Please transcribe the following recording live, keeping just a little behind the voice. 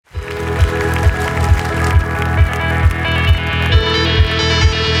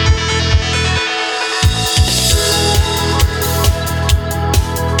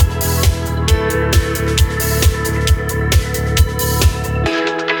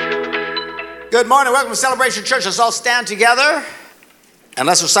Good morning. Welcome to Celebration Church. Let's all stand together and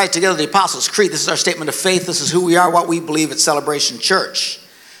let's recite together the Apostles' Creed. This is our statement of faith. This is who we are, what we believe at Celebration Church.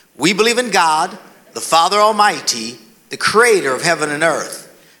 We believe in God, the Father Almighty, the creator of heaven and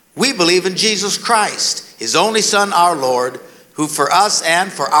earth. We believe in Jesus Christ, his only Son, our Lord, who for us and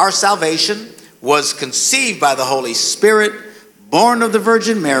for our salvation was conceived by the Holy Spirit, born of the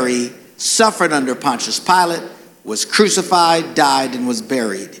Virgin Mary, suffered under Pontius Pilate, was crucified, died, and was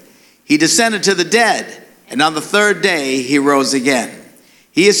buried. He descended to the dead, and on the third day he rose again.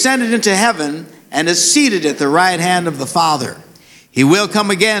 He ascended into heaven and is seated at the right hand of the Father. He will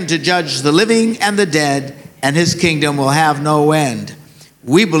come again to judge the living and the dead, and his kingdom will have no end.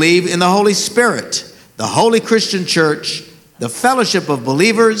 We believe in the Holy Spirit, the holy Christian church, the fellowship of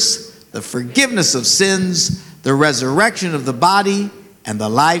believers, the forgiveness of sins, the resurrection of the body, and the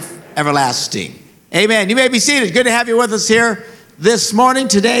life everlasting. Amen. You may be seated. Good to have you with us here this morning.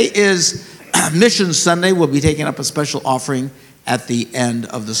 Today is Mission Sunday. We'll be taking up a special offering at the end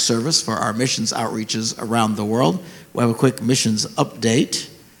of the service for our missions outreaches around the world. We'll have a quick missions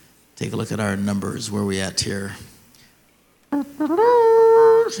update. Take a look at our numbers. Where are we at here?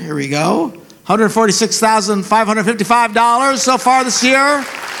 Here we go. $146,555 so far this year.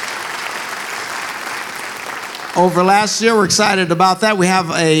 Over last year, we're excited about that. We have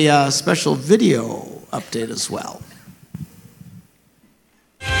a special video update as well.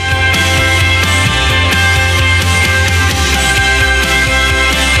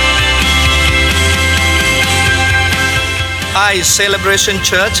 Hi, Celebration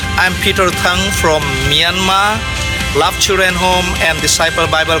Church. I'm Peter Thang from Myanmar, Love Children Home and Disciple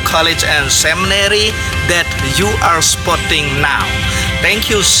Bible College and Seminary that you are supporting now. Thank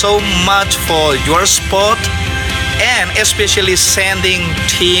you so much for your support and especially sending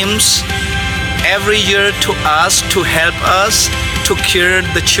teams every year to us to help us to care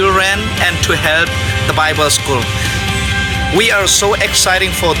the children and to help the Bible school. We are so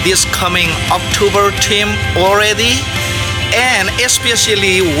excited for this coming October team already. And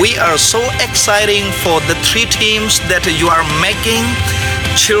especially we are so exciting for the three teams that you are making: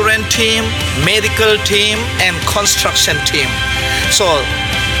 children team, medical team, and construction team. So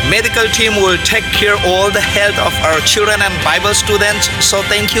medical team will take care of all the health of our children and Bible students. So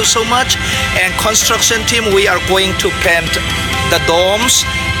thank you so much. And construction team, we are going to paint the domes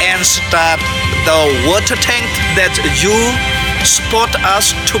and start the water tank that you support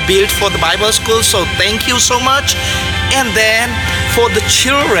us to build for the Bible school. So thank you so much. And then for the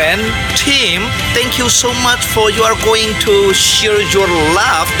children team, thank you so much for you are going to share your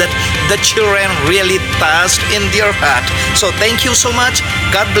love that the children really thirst in their heart. So thank you so much.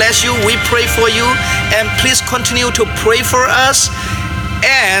 God bless you. We pray for you. And please continue to pray for us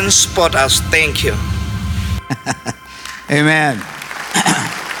and support us. Thank you. Amen.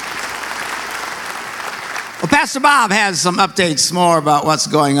 Well, Pastor Bob has some updates more about what's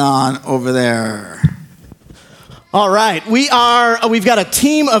going on over there. All right, we've got a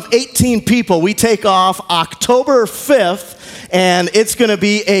team of 18 people. We take off October 5th, and it's going to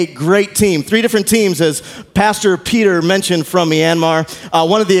be a great team. 3 different teams, as Pastor Peter mentioned, from Myanmar.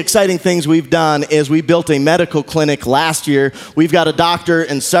 One of the exciting things we've done is we built a medical clinic last year. We've got a doctor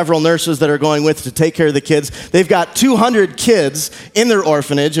and several nurses that are going with to take care of the kids. They've got 200 kids in their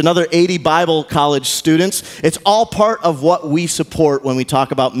orphanage, another 80 Bible college students. It's all part of what we support when we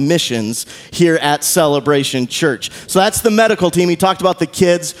talk about missions here at Celebration Church. So that's the medical team. He talked about the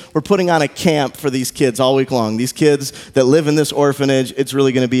kids. We're putting on a camp for these kids all week long. These kids that live in this orphanage, it's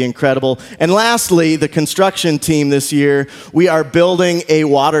really going to be incredible. And lastly, the construction team this year, we are building a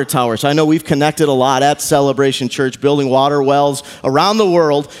water tower. So I know we've connected a lot at Celebration Church, building water wells around the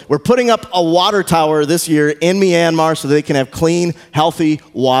world. We're putting up a water tower this year in Myanmar so they can have clean, healthy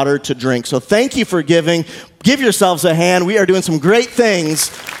water to drink. So thank you for giving. Give yourselves a hand. We are doing some great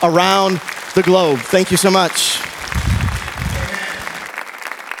things around the globe. Thank you so much.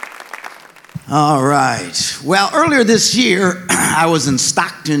 All right. Well, earlier this year, I was in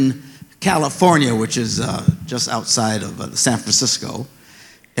Stockton, California, which is just outside of the San Francisco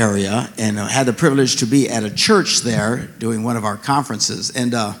area, and had the privilege to be at a church there doing one of our conferences.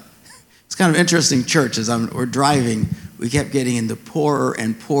 And it's kind of interesting church. As we're driving, we kept getting in the poorer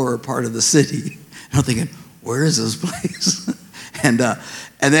and poorer part of the city. And I'm thinking, where is this place? and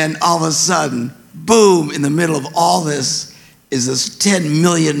then all of a sudden, boom, in the middle of all this, is this $10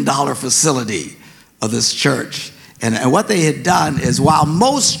 million facility of this church. And what they had done is, while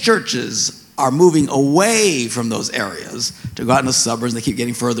most churches are moving away from those areas to go out in the suburbs, they keep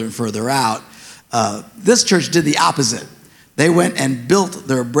getting further and further out, this church did the opposite. They went and built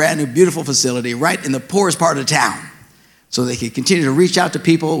their brand new, beautiful facility right in the poorest part of town, so they could continue to reach out to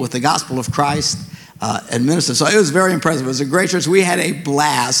people with the gospel of Christ and minister. So it was very impressive. It was a great church. We had a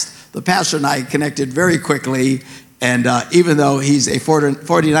blast. The pastor and I connected very quickly. And even though he's a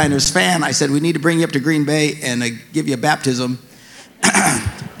 49ers fan, I said, we need to bring you up to Green Bay and give you a baptism,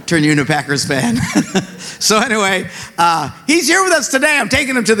 turn you into a Packers fan. So anyway, he's here with us today. I'm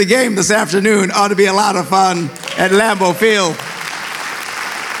taking him to the game this afternoon. Ought to be a lot of fun at Lambeau Field.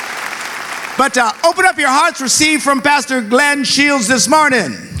 But open up your hearts, receive from Pastor Glenn Shields this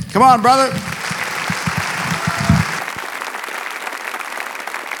morning. Come on, brother.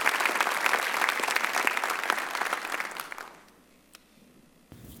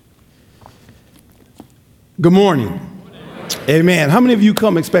 Good morning. Amen. How many of you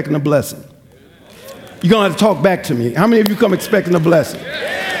come expecting a blessing? You're going to have to talk back to me. How many of you come expecting a blessing?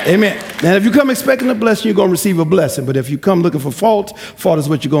 Amen. Now, if you come expecting a blessing, you're going to receive a blessing. But if you come looking for fault, fault is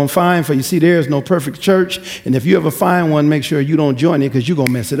what you're going to find. For you see, there is no perfect church. And if you ever find one, make sure you don't join it because you're going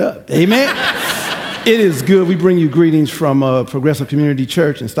to mess it up. Amen. It is good. We bring you greetings from Progressive Community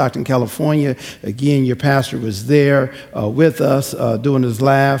Church in Stockton, California. Again, your pastor was there with us doing his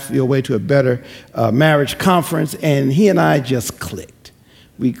Laugh Your Way to a Better Marriage Conference, and he and I just clicked.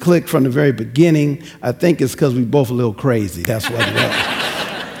 We clicked from the very beginning. I think it's because we both a little crazy. That's what it was.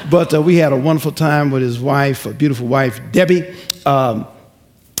 But we had a wonderful time with his wife, a beautiful wife, Debbie. I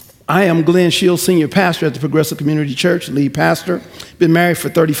am Glenn Shields, senior pastor at the Progressive Community Church, lead pastor. Been married for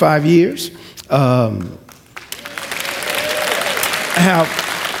 35 years. I have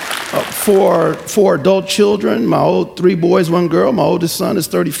four adult children, my 3 boys, 1 girl. My oldest son is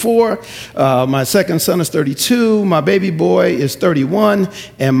 34. My second son is 32. My baby boy is 31.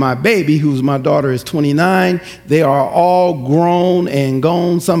 And my baby, who's my daughter, is 29. They are all grown and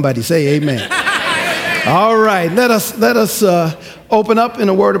gone. Somebody say amen. All right, let us open up in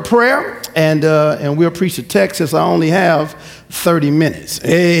a word of prayer, and we'll preach the text since I only have 30 minutes.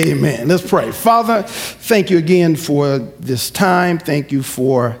 Amen. Let's pray. Father, thank you again for this time. Thank you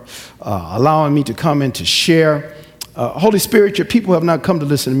for allowing me to come and to share. Holy Spirit, your people have not come to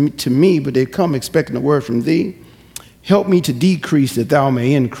listen to me, but they've come expecting a word from thee. Help me to decrease that thou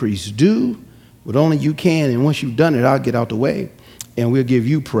may increase. Do what only you can, and once you've done it, I'll get out the way, and we'll give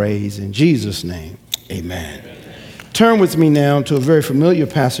you praise in Jesus' name. Amen. Turn with me now to a very familiar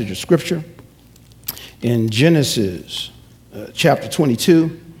passage of Scripture in Genesis chapter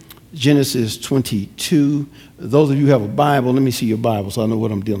 22. Genesis 22. Those of you who have a Bible, let me see your Bible so I know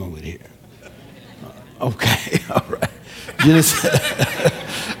what I'm dealing with here. Okay, all right.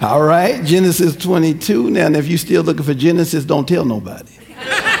 Genesis, all right, Genesis 22. Now, if you're still looking for Genesis, don't tell nobody.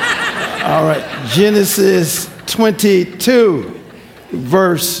 All right, Genesis 22,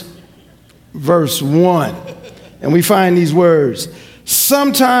 verse 1. And we find these words.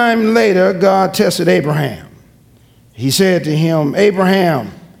 Sometime later, God tested Abraham. He said to him,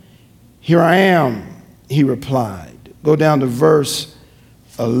 Abraham, here I am, he replied. Go down to verse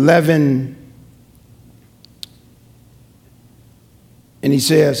 11. And he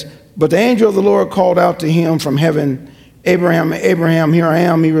says, but the angel of the Lord called out to him from heaven, Abraham, Abraham, here I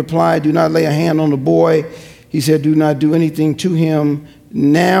am. He replied, do not lay a hand on the boy. He said, do not do anything to him.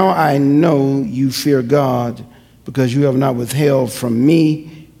 Now I know you fear God, because you have not withheld from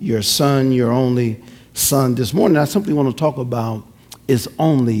me your son, your only son. This morning, I simply want to talk about it's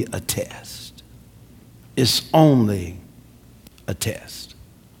only a test. It's only a test.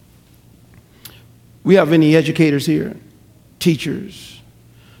 We have any educators here? Teachers?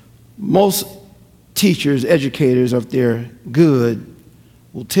 Most teachers, educators, if they're good,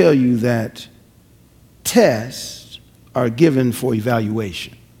 will tell you that tests are given for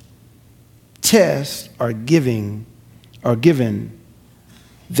evaluation. Tests are given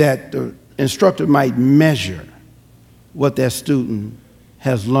that the instructor might measure what that student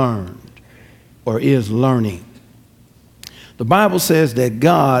has learned or is learning. The Bible says that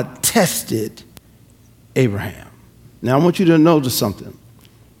God tested Abraham. Now, I want you to notice something.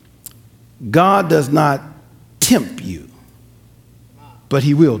 God does not tempt you, but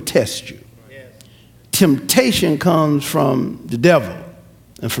he will test you. Temptation comes from the devil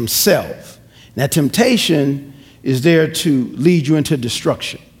and from self. Now, temptation is there to lead you into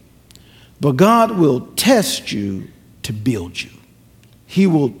destruction. But God will test you to build you. He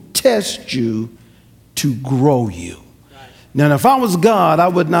will test you to grow you. Now, if I was God, I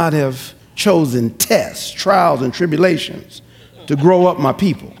would not have chosen tests, trials, and tribulations to grow up my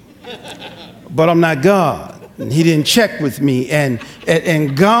people. But I'm not God, and he didn't check with me. And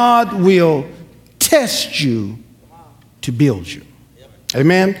God will test you to build you.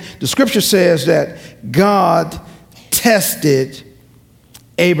 Amen. The scripture says that God tested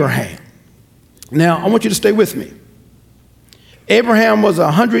Abraham. Now, I want you to stay with me. Abraham was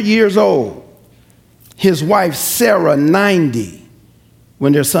 100 years old. His wife Sarah 90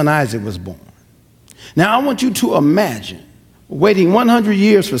 when their son Isaac was born. Now I want you to imagine waiting 100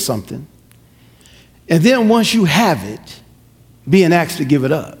 years for something, and then once you have it, being asked to give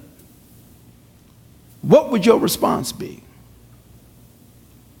it up. What would your response be?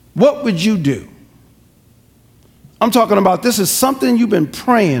 What would you do? I'm talking about this is something you've been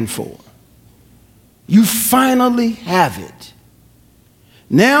praying for. You finally have it.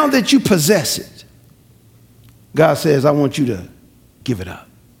 Now that you possess it, God says, I want you to give it up.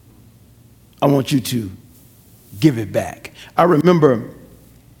 I want you to give it back. I remember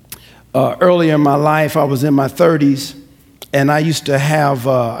earlier in my life, I was in my 30s, and I used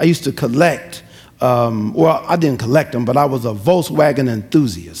to collect, well, I didn't collect them, but I was a Volkswagen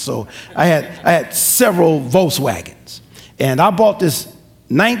enthusiast. So I had several Volkswagens, and I bought this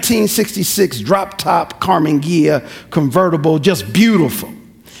 1966 drop-top Carmen Ghia convertible, just beautiful.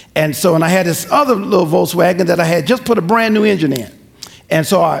 And I had this other little Volkswagen that I had just put a brand new engine in. And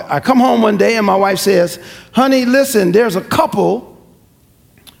so I come home one day and my wife says, honey, listen, there's a couple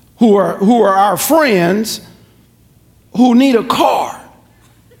who are our friends who need a car.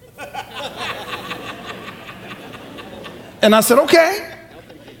 And I said, okay,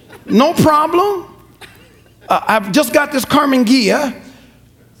 no problem. I've just got this Carmen Ghia,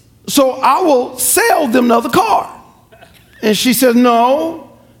 so I will sell them another car. And she said, no,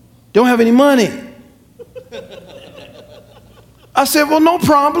 don't have any money. I said, well, no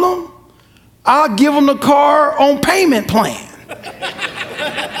problem. I'll give them the car on payment plan.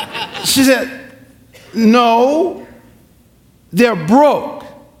 She said, no, they're broke.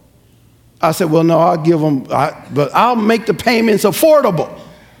 I said, well, no, I'll give them, but I'll make the payments affordable.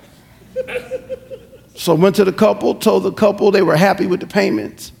 So I went to the couple, told the couple they were happy with the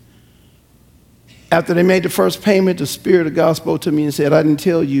payments. After they made the first payment, the Spirit of God spoke to me and said, I didn't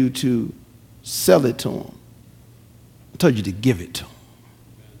tell you to sell it to them. I told you to give it to them.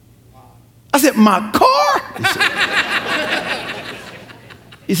 I said, my car?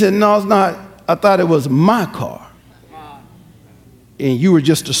 He said, no, it's not. I thought it was my car. And you were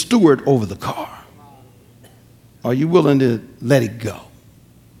just a steward over the car. Are you willing to let it go?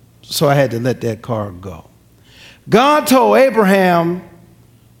 So I had to let that car go. God told Abraham,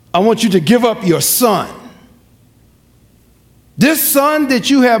 I want you to give up your son. This son that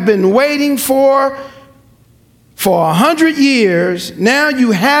you have been waiting for 100 years, now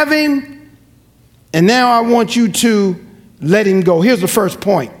you have him, and now I want you to let him go. Here's the first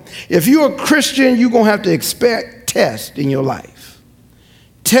point. If you're a Christian, you're going to have to expect tests in your life.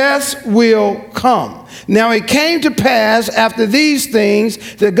 Tests will come. Now it came to pass after these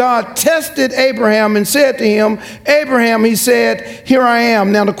things that God tested Abraham and said to him, Abraham, he said, here I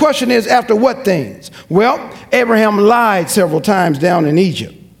am. Now the question is, after what things? Well, Abraham lied several times down in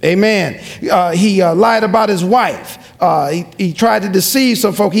Egypt. Amen. He lied about his wife. He tried to deceive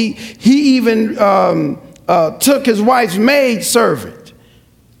some folk. He even took his wife's maid servant,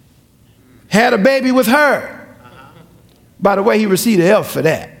 had a baby with her. By the way, he received an F for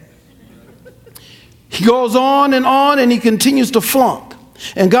that. He goes on and he continues to flunk.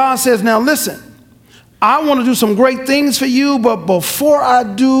 And God says, now listen, I want to do some great things for you, but before I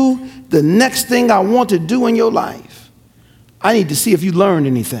do the next thing I want to do in your life, I need to see if you learned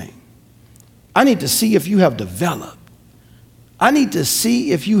anything. I need to see if you have developed. I need to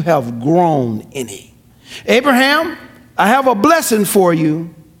see if you have grown any. Abraham, I have a blessing for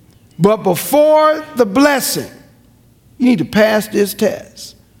you, but before the blessing, you need to pass this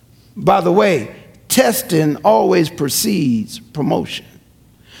test. By the way, testing always precedes promotion.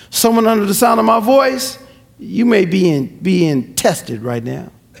 Someone under the sound of my voice, you may be being tested right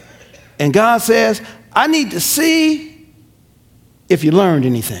now. And God says, I need to see if you learned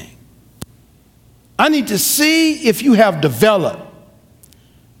anything. I need to see if you have developed.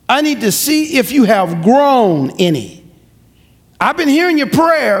 I need to see if you have grown any. I've been hearing your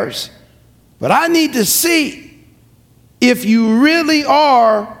prayers, but I need to see if you really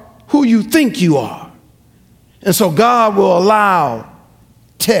are who you think you are. And so God will allow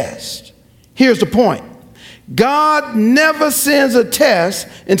tests. Here's the point. God never sends a test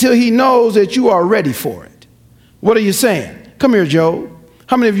until he knows that you are ready for it. What are you saying? Come here, Job.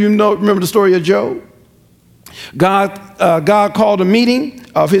 How many of you remember the story of Job? God called a meeting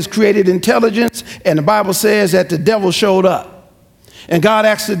of his created intelligence, and the Bible says that the devil showed up. And God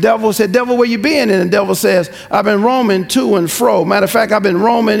asked the devil, said, devil, where you been? And the devil says, I've been roaming to and fro. Matter of fact, I've been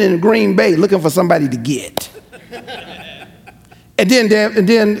roaming in Green Bay looking for somebody to get. and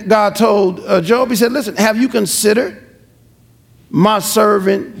then God told Job, he said, listen, have you considered my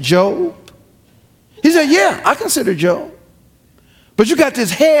servant Job? He said, yeah, I consider Job. But you got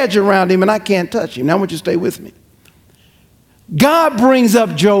this hedge around him and I can't touch him. Now I want you to stay with me. God brings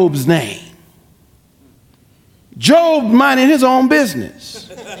up Job's name. Job minding his own business.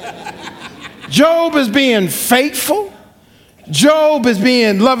 Job is being faithful. Job is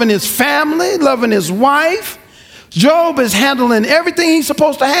being loving his family, loving his wife. Job is handling everything he's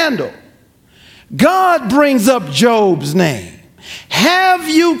supposed to handle. God brings up Job's name. Have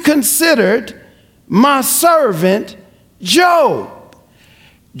you considered my servant Job?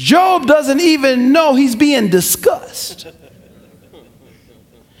 Job doesn't even know he's being discussed.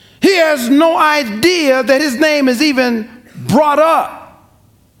 He has no idea that his name is even brought up.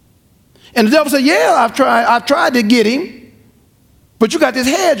 And the devil said, yeah, I've tried to get him, but you got this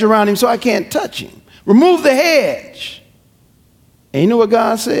hedge around him so I can't touch him. Remove the hedge. And you know what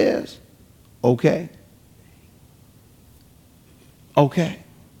God says? Okay. Okay.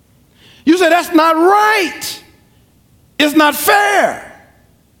 You say, that's not right. It's not fair.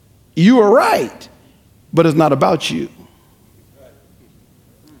 You are right, but it's not about you.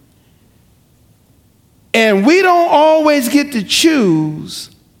 And we don't always get to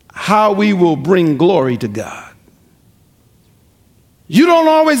choose how we will bring glory to God. You don't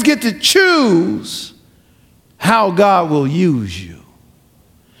always get to choose how God will use you.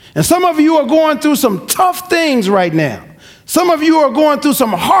 And some of you are going through some tough things right now. Some of you are going through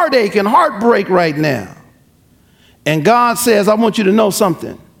some heartache and heartbreak right now. And God says, I want you to know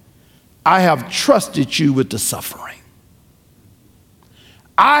something. I have trusted you with the suffering.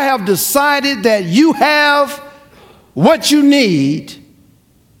 I have decided that you have what you need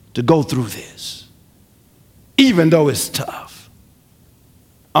to go through this, even though it's tough.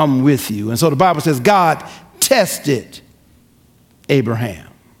 I'm with you. And so the Bible says God tested Abraham.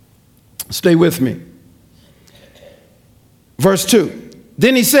 Stay with me. Verse 2.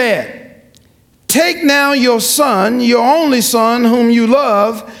 Then he said, take now your son, your only son, whom you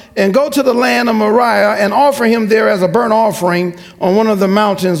love, and go to the land of Moriah and offer him there as a burnt offering on one of the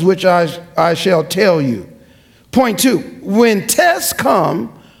mountains which I shall tell you. Point 2. When tests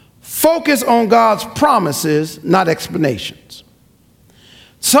come, focus on God's promises, not explanations.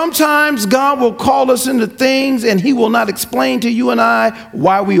 Sometimes God will call us into things and he will not explain to you and I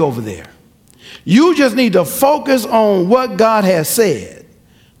why we over there. You just need to focus on what God has said.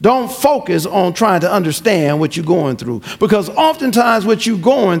 Don't focus on trying to understand what you're going through, because oftentimes what you're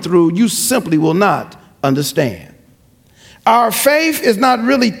going through, you simply will not understand. Our faith is not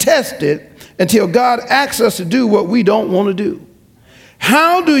really tested until God asks us to do what we don't want to do.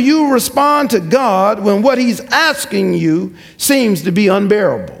 How do you respond to God when what he's asking you seems to be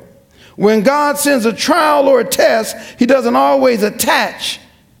unbearable? When God sends a trial or a test, he doesn't always attach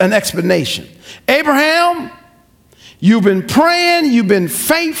an explanation. Abraham, you've been praying, you've been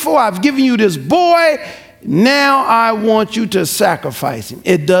faithful, I've given you this boy, now I want you to sacrifice him.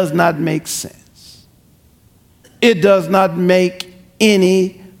 It does not make sense. It does not make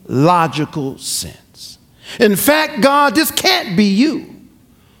any logical sense. In fact, God, this can't be you.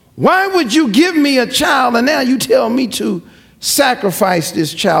 Why would you give me a child and now you tell me to sacrifice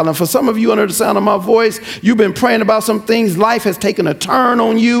this child? And for some of you under the sound of my voice, you've been praying about some things. Life has taken a turn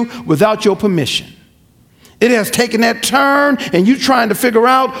on you without your permission. It has taken that turn and you're trying to figure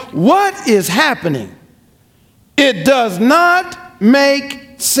out what is happening. It does not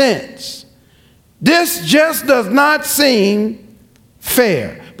make sense. This just does not seem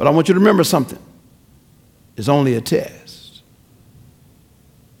fair. But I want you to remember something. It's only a test.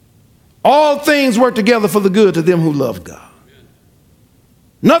 All things work together for the good to them who love God.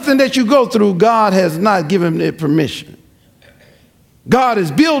 Nothing that you go through, God has not given it permission. God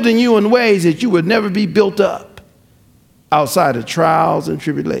is building you in ways that you would never be built up outside of trials and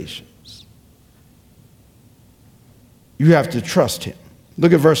tribulations. You have to trust him.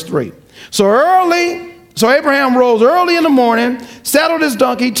 Look at verse 3. So Abraham rose early in the morning, saddled his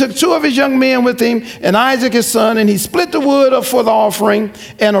donkey, took 2 of his young men with him, and Isaac his son, and he split the wood up for the offering,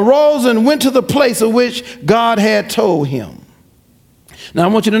 and arose and went to the place of which God had told him. Now I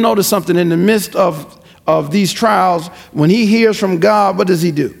want you to notice something. In the midst of these trials, when he hears from God, what does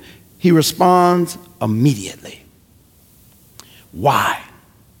he do? He responds immediately. Why?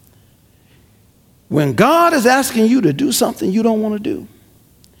 When God is asking you to do something you don't want to do,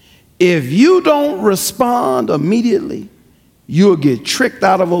 if you don't respond immediately, you'll get tricked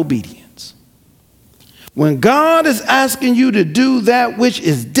out of obedience. When God is asking you to do that which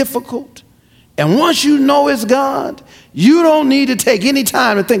is difficult, and once you know it's God, you don't need to take any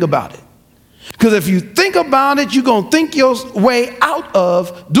time to think about it. Because if you think about it, you're going to think your way out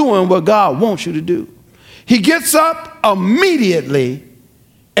of doing what God wants you to do. He gets up immediately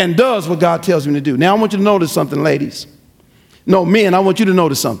and does what God tells him to do. Now I want you to notice something, ladies. No, men, I want you to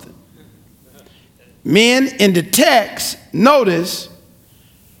notice something. Men, in the text, notice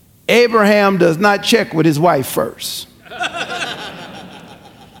Abraham does not check with his wife first.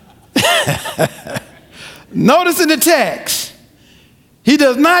 Notice in the text, he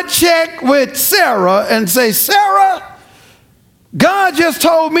does not check with Sarah and say, Sarah, God just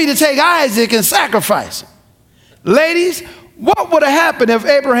told me to take Isaac and sacrifice him. Ladies, what would have happened if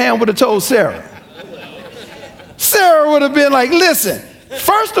Abraham would have told Sarah? Sarah would have been like, listen,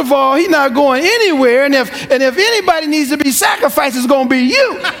 first of all, he's not going anywhere, and if anybody needs to be sacrificed, it's going to be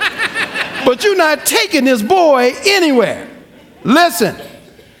you. But you're not taking this boy anywhere. Listen,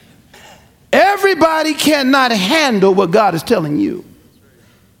 everybody cannot handle what God is telling you.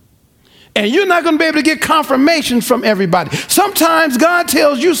 And you're not going to be able to get confirmation from everybody. Sometimes God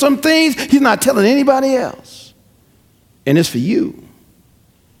tells you some things he's not telling anybody else. And it's for you.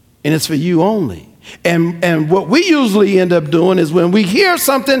 And it's for you only. And what we usually end up doing is when we hear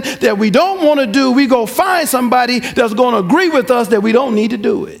something that we don't want to do, we go find somebody that's going to agree with us that we don't need to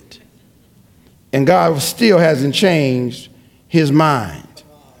do it. And God still hasn't changed his mind.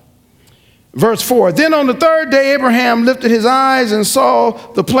 Verse 4, then on the third day, Abraham lifted his eyes and saw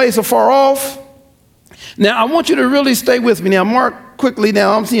the place afar off. Now, I want you to really stay with me. Now, mark quickly.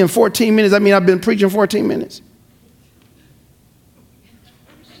 Now, I'm seeing 14 minutes. I mean, I've been preaching 14 minutes.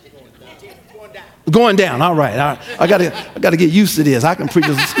 Going down. All right. I got to get used to this. I can preach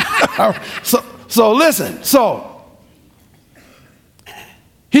this. So listen. So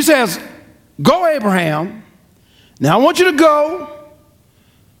he says, go, Abraham. Now, I want you to go.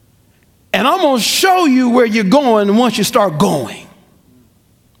 And I'm going to show you where you're going once you start going.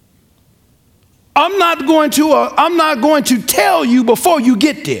 I'm not going to tell you before you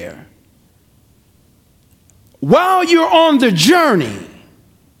get there. While you're on the journey,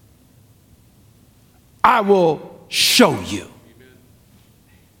 I will show you.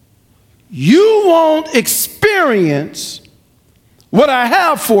 You won't experience what I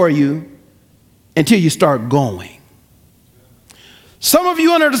have for you until you start going. Some of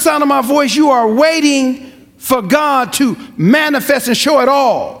you, under the sound of my voice, you are waiting for God to manifest and show it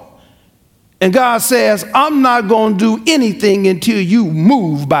all. And God says, I'm not going to do anything until you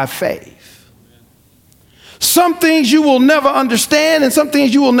move by faith. Some things you will never understand and some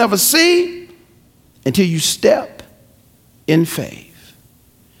things you will never see until you step in faith.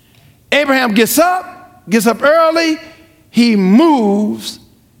 Abraham gets up early, he moves.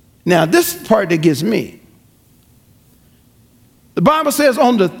 Now, this is the part that gets me. The Bible says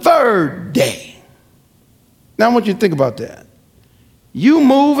on the third day. Now, I want you to think about that. You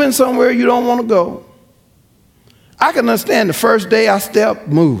moving somewhere you don't want to go. I can understand the first day I step,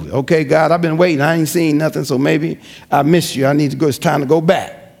 move. Okay, God, I've been waiting. I ain't seen nothing, so maybe I missed you. I need to go. It's time to go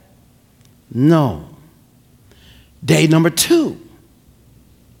back. No. Day number 2.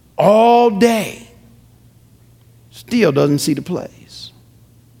 All day. Still doesn't see the place.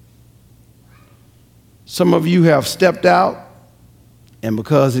 Some of you have stepped out. And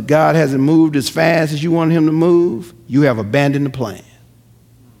because God hasn't moved as fast as you wanted him to move, you have abandoned the plan.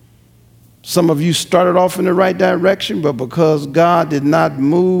 Some of you started off in the right direction, but because God did not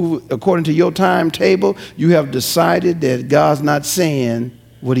move according to your timetable, you have decided that God's not saying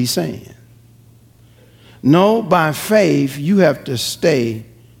what he's saying. No, by faith, you have to stay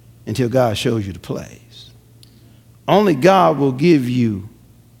until God shows you the place. Only God will give you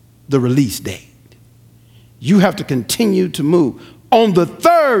the release date. You have to continue to move. On the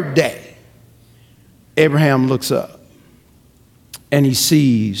third day, Abraham looks up and he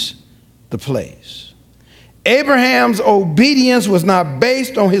sees the place. Abraham's obedience was not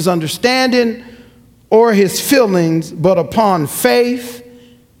based on his understanding or his feelings, but upon faith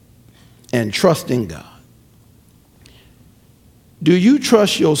and trusting God. Do you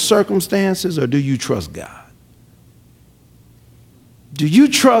trust your circumstances or do you trust God? Do you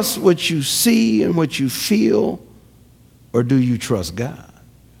trust what you see and what you feel? Or do you trust God?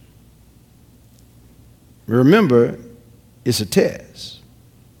 Remember, it's a test.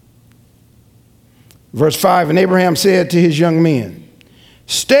 Verse 5, and Abraham said to his young men,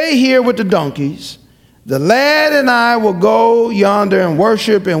 stay here with the donkeys. The lad and I will go yonder and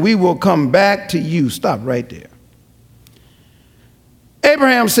worship, and we will come back to you. Stop right there.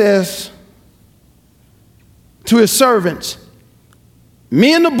 Abraham says to his servants,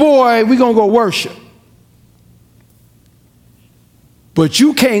 me and the boy, we're going to go worship. But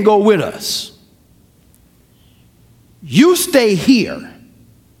you can't go with us. You stay here.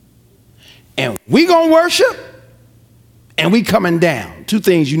 And we going to worship and we coming down. 2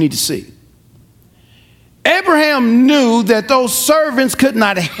 things you need to see. Abraham knew that those servants could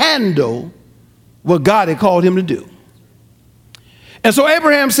not handle what God had called him to do. And so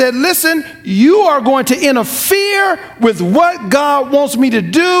Abraham said, listen, you are going to interfere with what God wants me to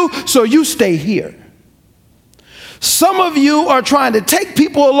do, so you stay here. Some of you are trying to take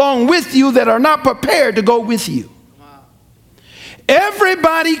people along with you that are not prepared to go with you.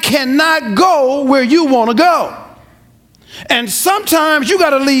 Everybody cannot go where you want to go. And sometimes you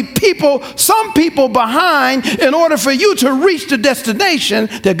got to leave some people behind in order for you to reach the destination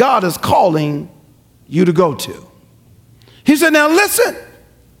that God is calling you to go to. He said, now listen.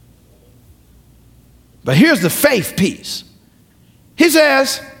 But here's the faith piece. He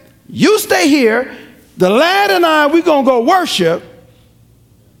says, you stay here. The lad and I, we're going to go worship.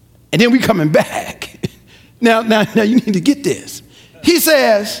 And then we coming back. Now you need to get this. He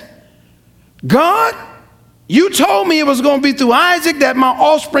says, God, you told me it was going to be through Isaac that my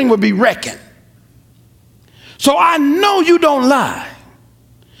offspring would be reckoned. So I know you don't lie.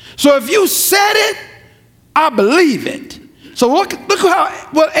 So if you said it, I believe it. So look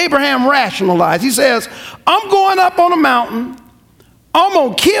what Abraham rationalized. He says, I'm going up on a mountain. I'm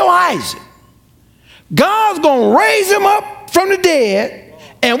going to kill Isaac. God's going to raise him up from the dead,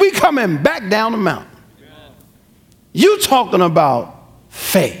 and we coming back down the mountain. You talking about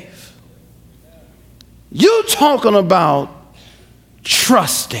faith. You talking about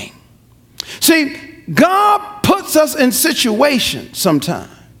trusting. See, God puts us in situations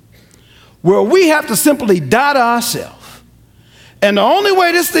sometimes where we have to simply die to ourselves. And the only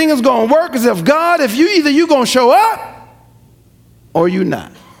way this thing is going to work is if God, either you're going to show up or you're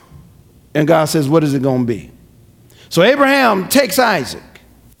not. And God says, what is it going to be? So Abraham takes Isaac,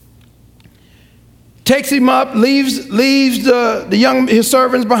 takes him up, leaves his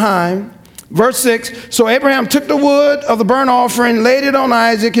servants behind. Verse 6, so Abraham took the wood of the burnt offering, laid it on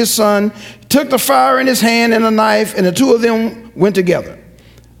Isaac, his son, took the fire in his hand and a knife, and the two of them went together.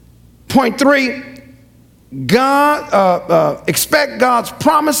 Point 3, expect God's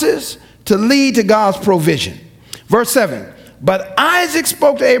promises to lead to God's provision. Verse 7, but Isaac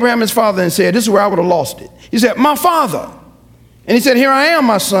spoke to Abraham, his father, and said, this is where I would have lost it. He said, my father. And he said, here I am,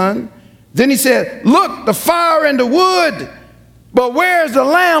 my son. Then he said, look, the fire and the wood, but where's the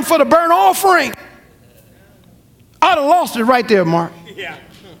lamb for the burnt offering? I'd have lost it right there, Mark. Yeah.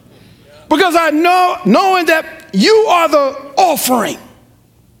 Because I know, knowing that you are the offering.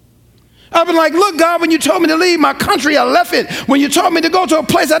 I've been like, look, God, when you told me to leave my country, I left it. When you told me to go to a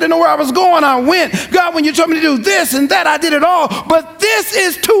place I didn't know where I was going, I went. God, when you told me to do this and that, I did it all. But this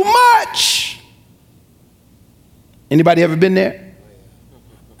is too much. Anybody ever been there?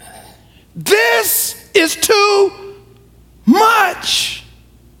 This is too much.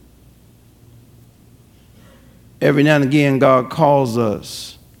 Every now and again, God calls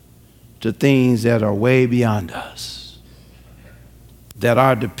us to things that are way beyond us, that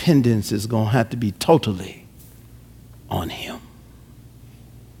our dependence is going to have to be totally on him.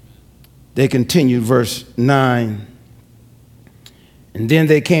 They continued, verse 9. And then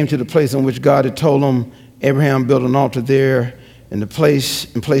they came to the place in which God had told them. Abraham built an altar there and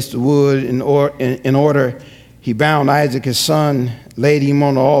placed the wood in order. He bound Isaac his son, laid him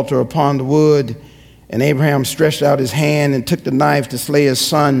on the altar upon the wood, and Abraham stretched out his hand and took the knife to slay his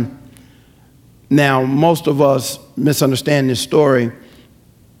son. Now, most of us misunderstand this story.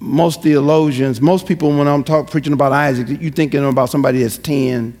 Most theologians, most people, when I'm preaching about Isaac, you're thinking about somebody that's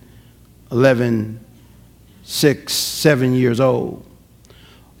 10, 11, 6, 7 years old.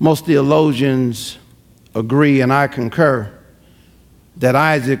 Most theologians agree, and I concur, that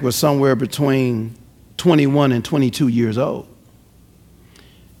Isaac was somewhere between 21 and 22 years old.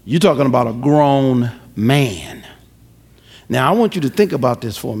 You're talking about a grown man. Now, I want you to think about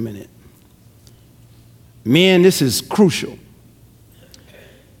this for a minute. Men, this is crucial.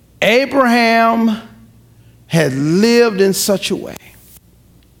 Abraham had lived in such a way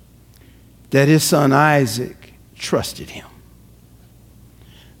that his son Isaac trusted him.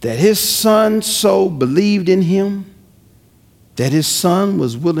 That his son so believed in him that his son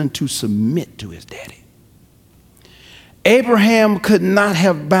was willing to submit to his daddy. Abraham could not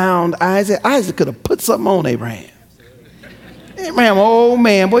have bound Isaac. Isaac could have put something on Abraham. Abraham, oh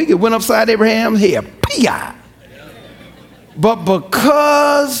man, boy, he could went upside Abraham's head. P.I. But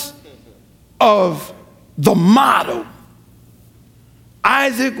because of the model,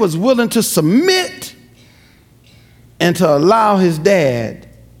 Isaac was willing to submit and to allow his dad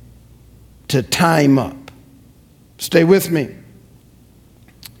to tie him up. Stay with me.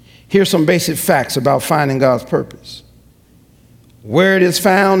 Here's some basic facts about finding God's purpose. Where it is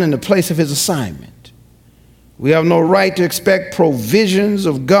found, in the place of his assignment. We have no right to expect provisions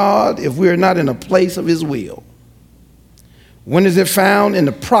of God if we are not in a place of his will. When is it found? In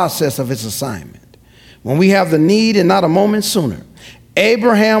the process of his assignment. When we have the need and not a moment sooner.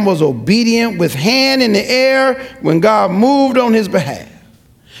 Abraham was obedient with hand in the air when God moved on his behalf.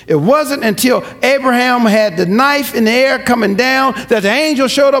 It wasn't until Abraham had the knife in the air coming down that the angel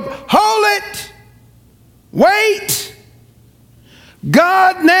showed up. Hold it! Wait!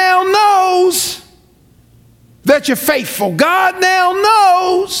 God now knows that you're faithful. God now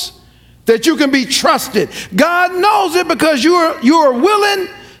knows that you can be trusted. God knows it because you are willing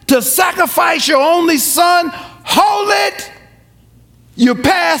to sacrifice your only son. Hold it! You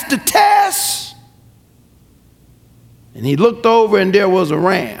passed the test. And he looked over and there was a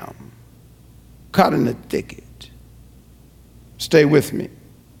ram caught in the thicket. Stay with me.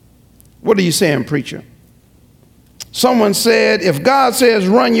 What are you saying, preacher? Someone said, if God says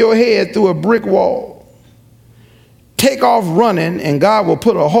run your head through a brick wall, take off running and God will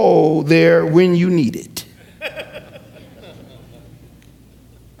put a hole there when you need it.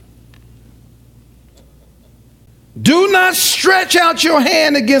 Do not stretch out your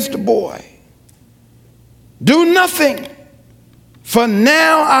hand against the boy. Do nothing, for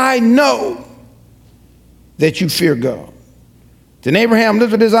now I know that you fear God. Then Abraham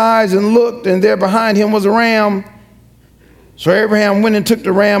lifted his eyes and looked, and there behind him was a ram. So Abraham went and took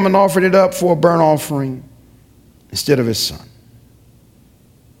the ram and offered it up for a burnt offering instead of his son.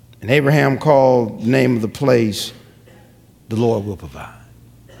 And Abraham called the name of the place, the Lord will provide.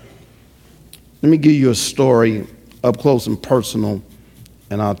 Let me give you a story up close and personal,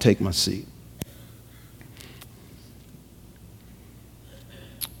 and I'll take my seat.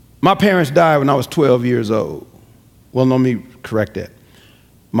 My parents died when I was 12 years old. Well, let me correct that.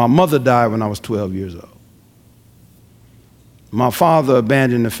 My mother died when I was 12 years old. My father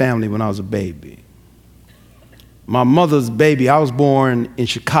abandoned the family when I was a baby. My mother's baby, I was born in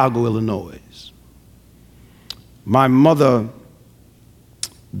Chicago, Illinois. My mother,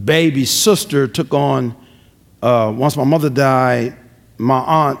 baby sister took on, once my mother died, my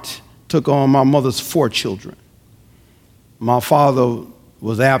aunt took on my mother's 4 children. My father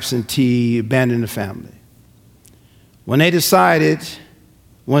was absentee, abandoned the family. When they decided,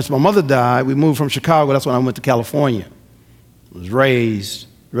 once my mother died, we moved from Chicago. That's when I went to California. I was raised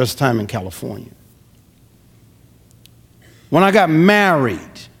the rest of the time in California. When I got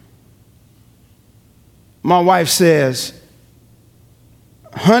married, my wife says,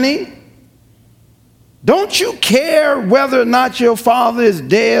 honey, don't you care whether or not your father is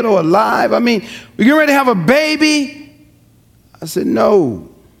dead or alive? I mean, we're getting ready to have a baby. I said, no.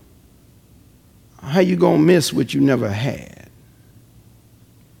 How you gonna miss what you never had?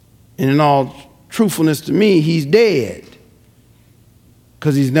 And in all truthfulness to me, he's dead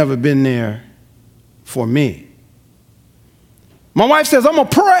because he's never been there for me. My wife says, I'm gonna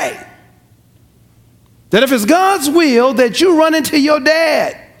pray that if it's God's will that you run into your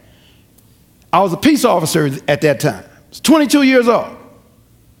dad. I was a peace officer at that time. I was 22 years old.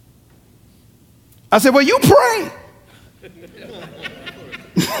 I said, well, you pray.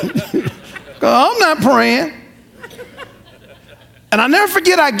 I'm not praying. And I never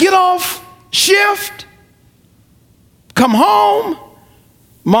forget, I get off shift, come home,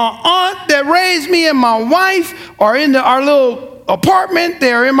 my aunt that raised me and my wife are in our little apartment.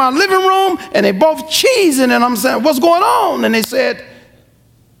 They're in my living room, and they both cheesing, and I'm saying, what's going on? And they said,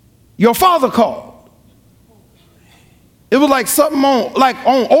 your father called. It was like something on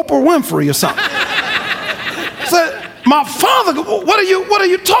Oprah Winfrey or something. So, my father, what are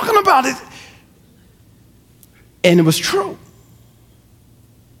you talking about? And it was true.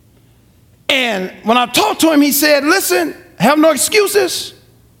 And when I talked to him, he said, listen, have no excuses.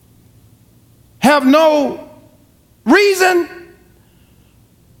 Have no reason.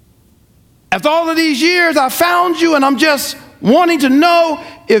 After all of these years, I found you, and I'm just wanting to know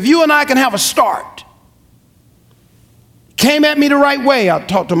if you and I can have a start. Came at me the right way. I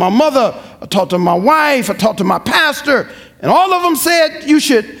talked to my mother, I talked to my wife, I talked to my pastor, and all of them said you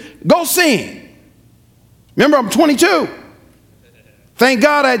should go sing. Remember, I'm 22. Thank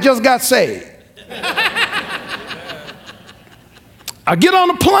God I just got saved. I get on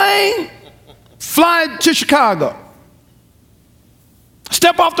a plane, fly to Chicago.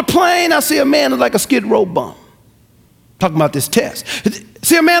 Step off the plane, I see a man look like a Skid Row bum. Talking about this test.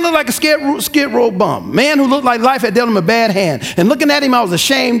 See a man look like a Skid Row bum. Man who looked like life had dealt him a bad hand. And looking at him, I was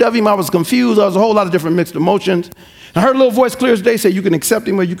ashamed of him. I was confused. I was a whole lot of different mixed emotions. I heard a little voice clear as day say, you can accept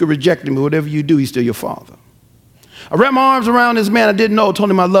him or you can reject him, but whatever you do, he's still your father. I wrapped my arms around this man I didn't know, told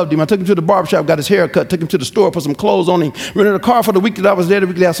him I loved him. I took him to the barbershop, got his hair cut, took him to the store, put some clothes on him, rented a car for the week that I was there. The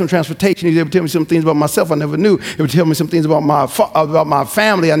week that I had some transportation. He was able to tell me some things about myself I never knew. He would tell me some things about my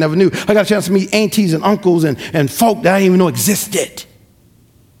family I never knew. I got a chance to meet aunties and uncles and folk that I didn't even know existed.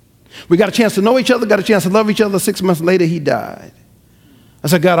 We got a chance to know each other, got a chance to love each other. 6 months later, he died. I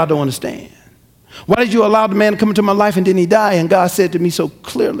said, God, I don't understand. Why did you allow the man to come into my life and then he die? And God said to me so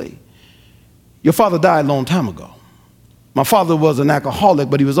clearly, your father died a long time ago. My father was an alcoholic,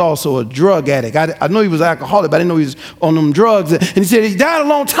 but he was also a drug addict. I know he was an alcoholic, but I didn't know he was on them drugs. And he said he died a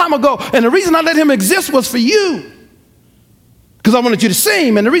long time ago. And the reason I let him exist was for you. Because I wanted you to see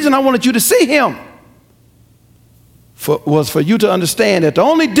him. And the reason I wanted you to see him was for you to understand that the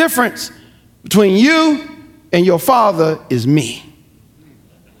only difference between you and your father is me.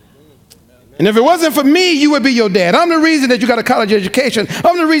 And if it wasn't for me, you would be your dad. I'm the reason that you got a college education.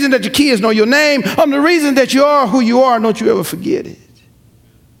 I'm the reason that your kids know your name. I'm the reason that you are who you are. Don't you ever forget it.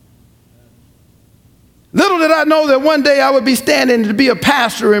 Little did I know that one day I would be standing to be a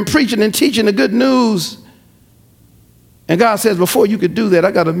pastor and preaching and teaching the good news. And God says, before you could do that,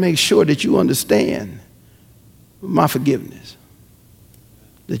 I got to make sure that you understand my forgiveness,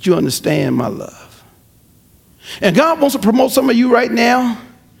 that you understand my love. And God wants to promote some of you right now.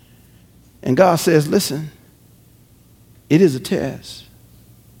 And God says, listen, it is a test,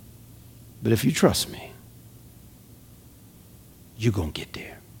 but if you trust me, you're going to get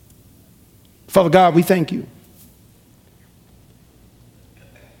there. Father God, we thank you.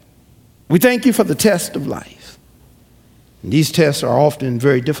 We thank you for the test of life. And these tests are often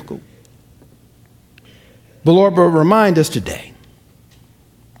very difficult. But Lord, remind us today,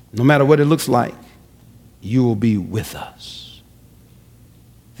 no matter what it looks like, you will be with us,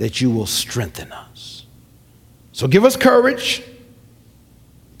 that you will strengthen us. So give us courage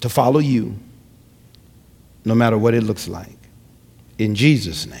to follow you, no matter what it looks like. In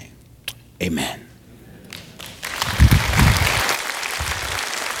Jesus' name, amen.